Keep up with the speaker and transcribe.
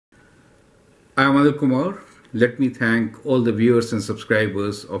I'm Anil Kumar. Let me thank all the viewers and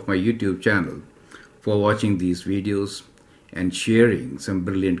subscribers of my YouTube channel for watching these videos and sharing some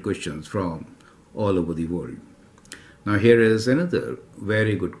brilliant questions from all over the world. Now here is another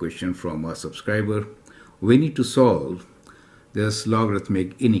very good question from our subscriber. We need to solve this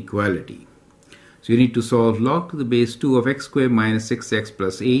logarithmic inequality. So you need to solve log to the base 2 of x squared minus 6x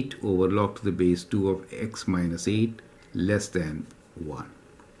plus 8 over log to the base 2 of x minus 8 less than 1.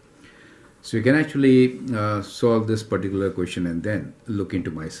 So you can actually solve this particular question and then look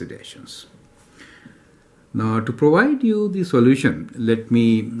into my suggestions. Now to provide you the solution, let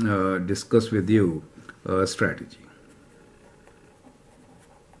me discuss with you a strategy.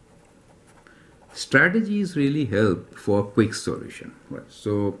 Strategies really help for quick solution. Right?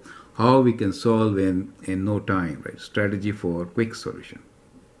 So how we can solve in no time, right? Strategy for quick solution.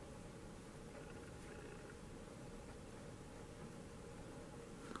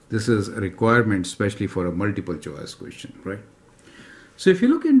 This is a requirement especially for a multiple choice question, right? So if you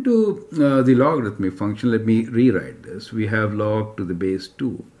look into the logarithmic function, let me rewrite this. We have log to the base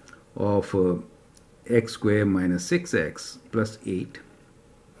 2 of x squared minus 6x plus 8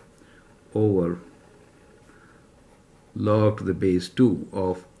 over log to the base 2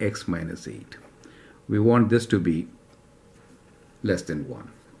 of x minus 8. We want this to be less than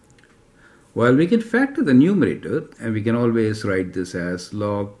 1. Well, we can factor the numerator and we can always write this as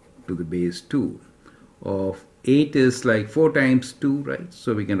log to the base 2 of 8 is like 4 times 2, right?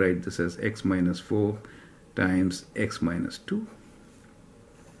 So we can write this as x minus 4 times x minus 2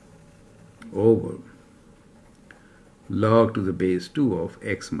 over log to the base 2 of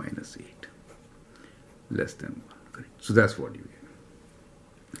x minus 8 less than 1. Correct. So that's what you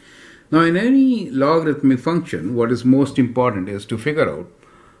get. Now in any logarithmic function, what is most important is to figure out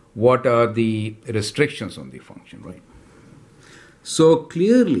what are the restrictions on the function, right? So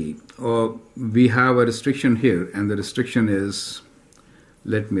clearly we have a restriction here, and the restriction is,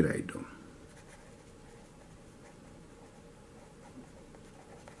 let me write down.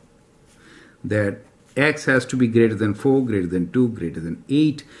 That x has to be greater than 4, greater than 2, greater than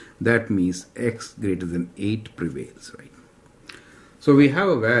 8. That means x greater than 8 prevails, right? So we have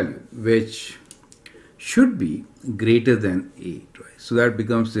a value which should be greater than 8, right? So that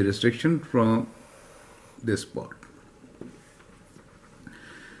becomes the restriction from this part.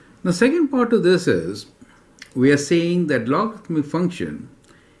 The second part of this is we are saying that logarithmic function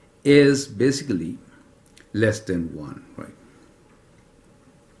is basically less than 1, right?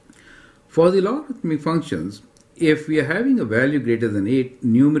 For the logarithmic functions, if we are having a value greater than 8,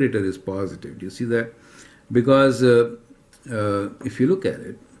 numerator is positive. Do you see that? Because if you look at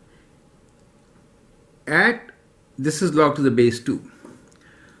it, this is log to the base 2.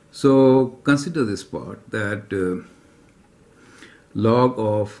 So consider this part that log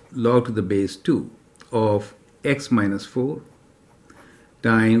to the base 2 of x minus 4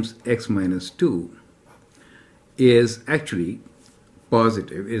 times x minus 2 is actually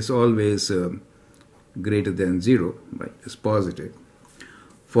positive. It's always greater than 0, right? It's positive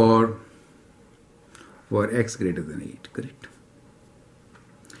for x greater than 8, correct?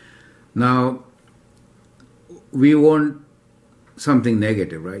 Now we want something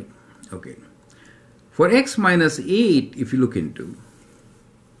negative, right? Okay. For x minus 8, if you look into,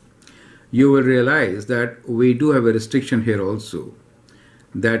 you will realize that we do have a restriction here also.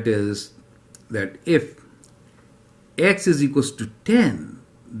 That is that if x is equals to 10,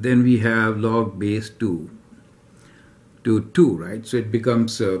 then we have log base 2 to 2, right? So it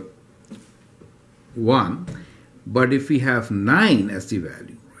becomes 1. But if we have 9 as the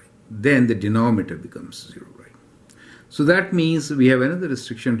value, right, then the denominator becomes 0. So that means we have another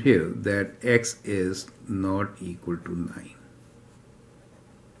restriction here that x is not equal to 9.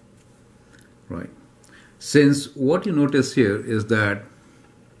 Right. Since what you notice here is that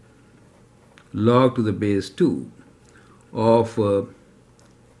log to the base 2 of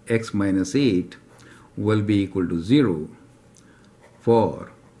x minus 8 will be equal to 0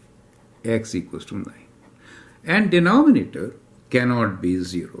 for x equals to 9. And denominator cannot be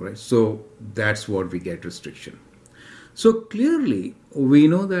 0, right? So that's what we get restriction. So clearly, we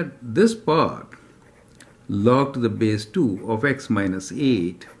know that this part, log to the base 2 of x minus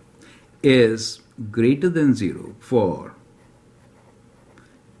 8, is greater than 0 for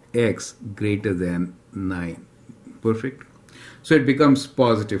x greater than 9. Perfect? So it becomes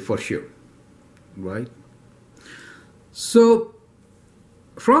positive for sure, right? So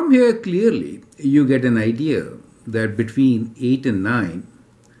from here, clearly, you get an idea that between 8 and 9,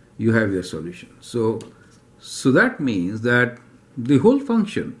 you have your solution. So that means that the whole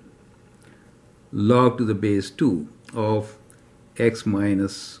function log to the base 2 of x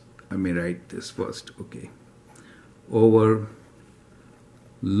minus let me write this first, okay, over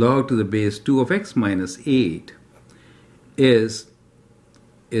log to the base 2 of x minus 8 is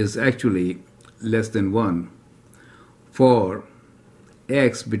actually less than 1 for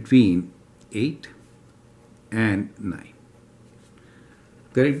x between 8 and 9.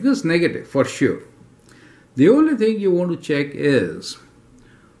 Correct? Because negative for sure. The only thing you want to check is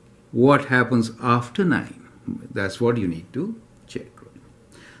what happens after 9. That's what you need to check.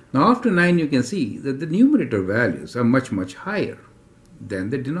 Now after 9 you can see that the numerator values are much higher than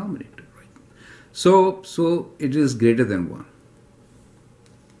the denominator. Right? So it is greater than 1.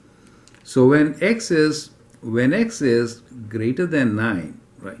 So when x is greater than 9,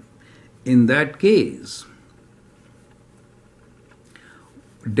 right, in that case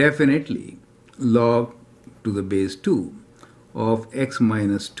definitely log to the base 2 of x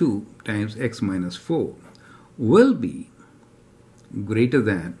minus 2 times x minus 4 will be greater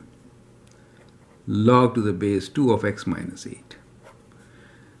than log to the base 2 of x minus 8.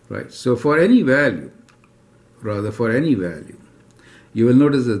 Right? So for any value, you will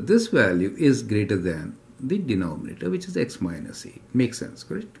notice that this value is greater than the denominator, which is x minus 8. Makes sense,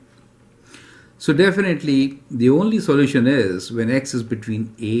 correct? So definitely the only solution is when x is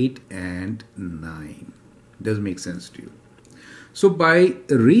between 8 and 9. Does make sense to you? So by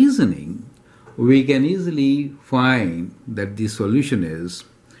reasoning, we can easily find that the solution is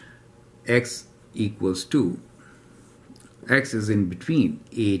x equals to, x is in between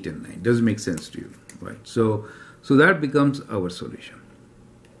 8 and 9. Does make sense to you? Right? So that becomes our solution.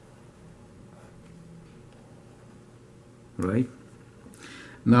 Right?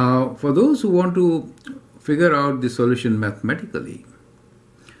 Now, for those who want to figure out the solution mathematically,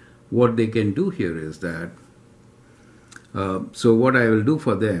 what they can do here is that, so what I will do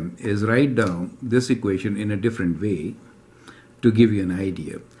for them is write down this equation in a different way to give you an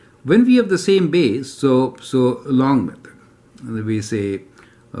idea. When we have the same base, so long method, and we say,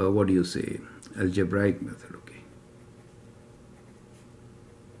 what do you say, algebraic method, okay.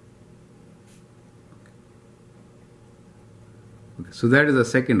 So that is the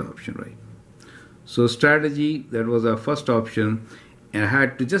second option, right? So strategy, that was our first option, and I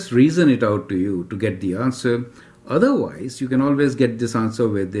had to just reason it out to you to get the answer. Otherwise, you can always get this answer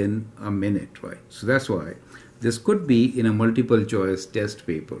within a minute, right? So that's why this could be in a multiple choice test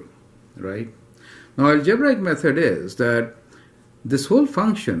paper, right? Now, algebraic method is that this whole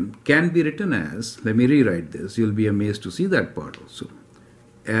function can be written as, let me rewrite this, you'll be amazed to see that part also,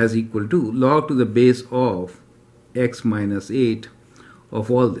 as equal to log to the base of x minus 8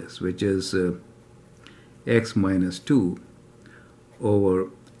 of all this, which is x minus 2 over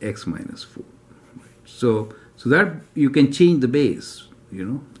x minus 4. So that you can change the base,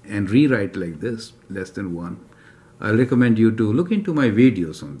 and rewrite like this, less than 1. I recommend you to look into my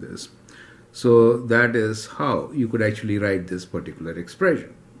videos on this. So that is how you could actually write this particular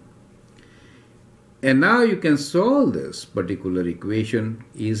expression. And now you can solve this particular equation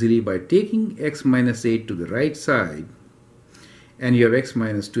easily by taking x minus 8 to the right side, and you have x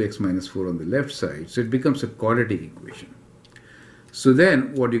minus 2, x minus 4 on the left side. So it becomes a quadratic equation. So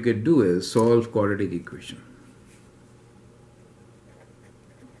then what you can do is solve quadratic equation.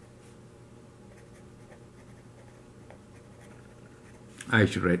 I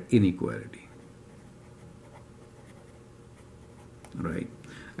should write inequality. Right?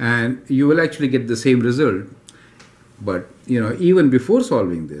 And you will actually get the same result, but even before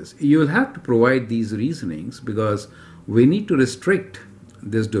solving this, you will have to provide these reasonings because we need to restrict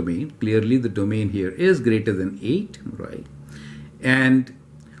this domain. Clearly the domain here is greater than 8, right? And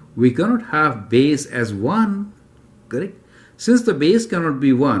we cannot have base as 1, correct? Since the base cannot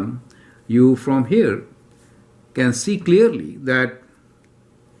be 1, you from here can see clearly that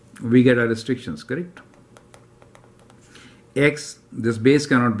we get our restrictions, correct? X, this base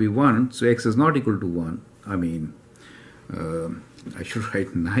cannot be 1, so x is not equal to 1. I mean, I should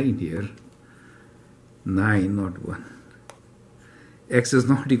write 9 here. 9, not 1. X is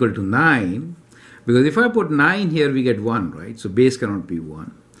not equal to 9, because if I put 9 here, we get 1, right? So base cannot be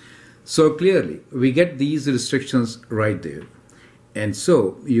 1. So clearly, we get these restrictions right there. And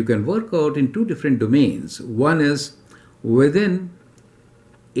so you can work out in two different domains. One is within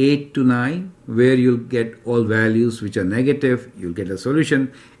 8 to 9, where you'll get all values which are negative, you'll get a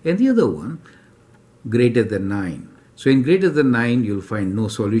solution, and the other one greater than 9. So in greater than 9, you'll find no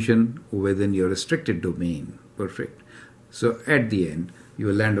solution within your restricted domain. Perfect. So at the end, you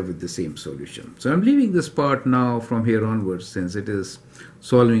will end up with the same solution. So I'm leaving this part now from here onwards, since it is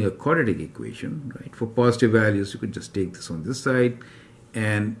solving a quadratic equation, right? For positive values, you could just take this on this side,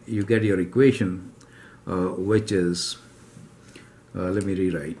 and you get your equation, which is Let me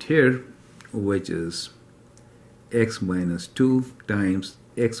rewrite here, which is x minus 2 times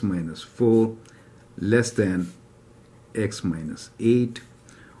x minus 4 less than x minus 8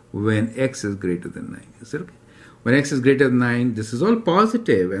 when x is greater than 9. Is that okay? When x is greater than 9, this is all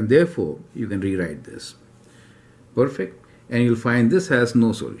positive, and therefore you can rewrite this. Perfect. And you'll find this has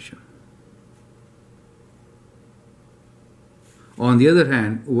no solution. On the other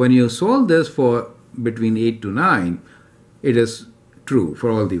hand, when you solve this for between 8 to 9, it is true for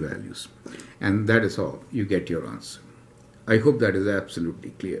all the values. And that is how you get your answer. I hope that is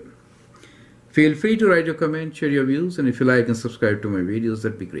absolutely clear. Feel free to write your comment, share your views, and if you like and subscribe to my videos,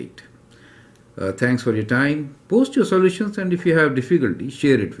 that'd be great. Thanks for your time. Post your solutions, and if you have difficulty,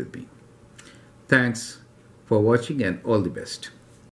 share it with me. Thanks for watching and all the best.